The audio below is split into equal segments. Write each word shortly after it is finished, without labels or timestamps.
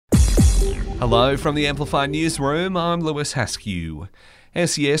Hello from the Amplify Newsroom, I'm Lewis Haskew.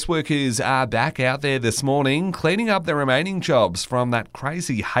 SES workers are back out there this morning cleaning up the remaining jobs from that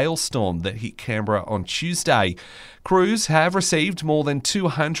crazy hailstorm that hit Canberra on Tuesday. Crews have received more than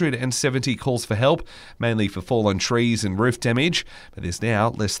 270 calls for help, mainly for fallen trees and roof damage, but there's now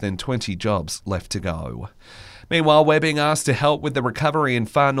less than 20 jobs left to go. Meanwhile, we're being asked to help with the recovery in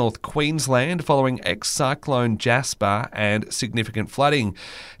far north Queensland following ex-cyclone Jasper and significant flooding.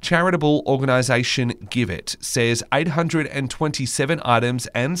 Charitable organisation Give It says 827 items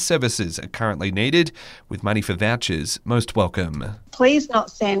and services are currently needed, with money for vouchers most welcome. Please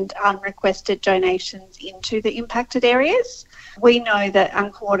not send unrequested donations into the impacted areas. We know that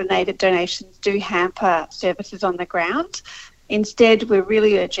uncoordinated donations do hamper services on the ground. Instead, we're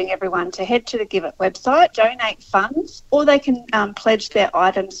really urging everyone to head to the Give It website, donate funds, or they can pledge their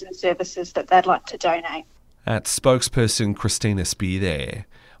items and services that they'd like to donate. That's spokesperson Christina Spear there.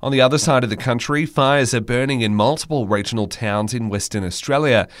 On the other side of the country, fires are burning in multiple regional towns in Western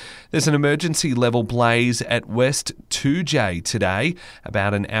Australia. There's an emergency level blaze at West 2J today,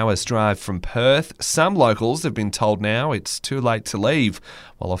 about an hour's drive from Perth. Some locals have been told now it's too late to leave,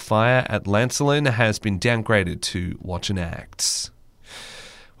 while a fire at Lancelin has been downgraded to watch and act.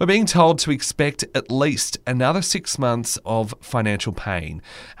 We're being told to expect at least another 6 months of financial pain.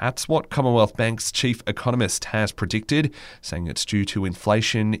 That's what Commonwealth Bank's chief economist has predicted, saying it's due to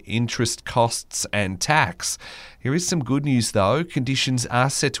inflation, interest costs and tax. Here is some good news though. Conditions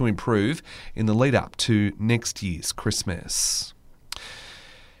are set to improve in the lead up to next year's Christmas.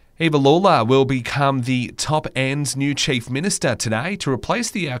 Eva Lawler will become the Top End's new Chief Minister today to replace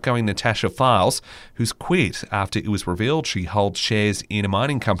the outgoing Natasha Files, who's quit after it was revealed she holds shares in a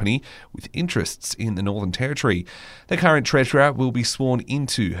mining company with interests in the Northern Territory. The current Treasurer will be sworn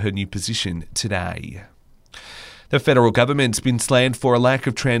into her new position today. The federal government's been slammed for a lack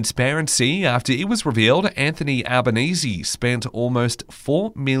of transparency after it was revealed Anthony Albanese spent almost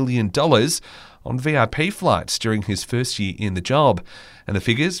 $4 million on VIP flights during his first year in the job. And the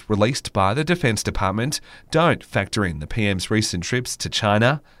figures released by the Defence Department don't factor in the PM's recent trips to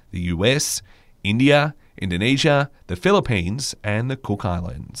China, the US, India, Indonesia, the Philippines and the Cook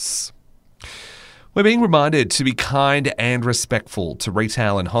Islands. We're being reminded to be kind and respectful to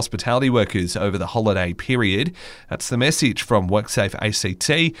retail and hospitality workers over the holiday period. That's the message from WorkSafe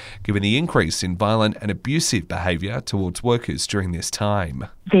ACT, given the increase in violent and abusive behaviour towards workers during this time.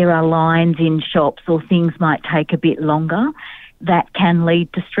 There are lines in shops or things might take a bit longer. That can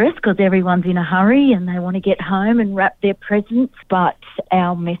lead to stress because everyone's in a hurry and they want to get home and wrap their presents. But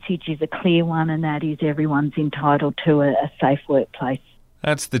our message is a clear one, and that is everyone's entitled to a safe workplace.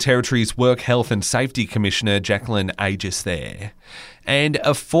 That's the Territory's Work Health and Safety Commissioner, Jacqueline Aegis there. And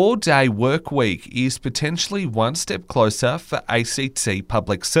a 4-day work week is potentially one step closer for ACT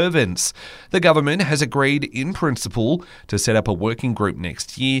public servants. The government has agreed in principle to set up a working group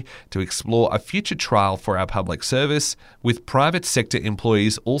next year to explore a future trial for our public service, with private sector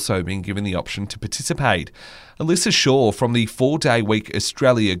employees also being given the option to participate. Alyssa Shaw from the 4-Day Week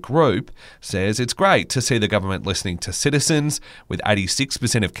Australia group says it's great to see the government listening to citizens, with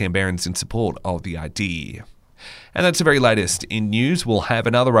 86% of Canberrans in support of the idea. And that's the very latest in news. We'll have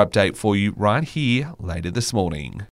another update for you right here later this morning.